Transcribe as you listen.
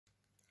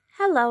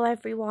Hello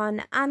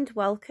everyone and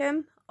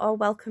welcome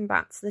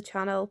back to the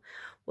channel.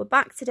 We're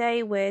back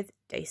today with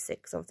day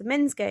 6 of the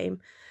Mins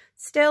game.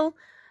 Still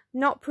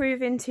not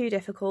proving too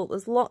difficult.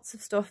 There's lots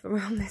of stuff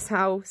around this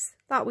house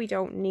that we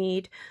don't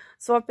need.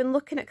 So I've been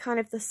looking at kind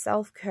of the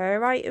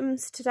self-care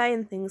items today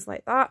and things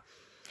like that.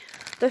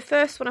 The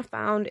first one I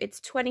found, it's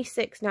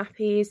 26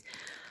 nappies.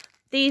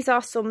 These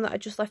are some that are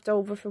just left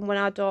over from when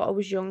our daughter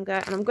was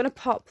younger, and I'm going to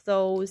pop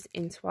those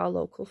into our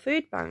local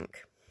food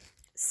bank.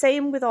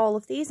 Same with all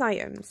of these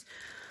items.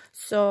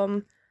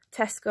 Some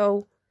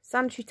Tesco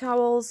sanitary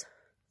towels,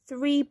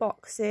 3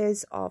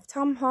 boxes of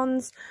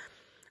tampons,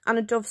 and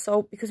a Dove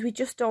soap because we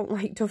just don't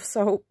like Dove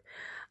soap.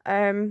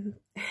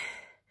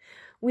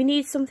 We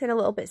need something a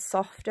little bit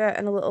softer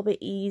and a little bit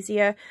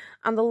easier.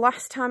 And the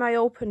last time I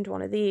opened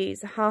one of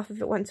these, half of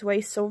it went to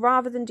waste. So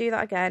rather than do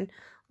that again,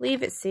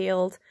 leave it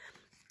sealed.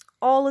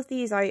 All of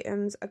these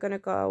items are going to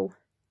go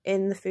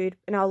in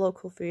our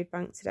local food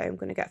bank today. I'm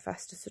going to get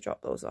Festus to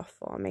drop those off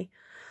for me.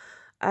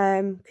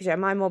 Because yeah,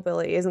 my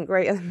mobility isn't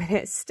great at the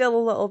minute. Still a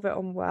little bit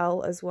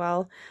unwell as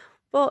well.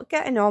 But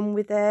getting on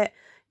with it.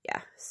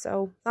 Yeah,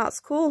 so that's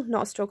cool.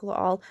 Not a struggle at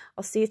all.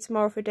 I'll see you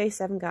tomorrow for day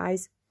 7,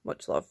 guys.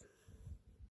 Much love.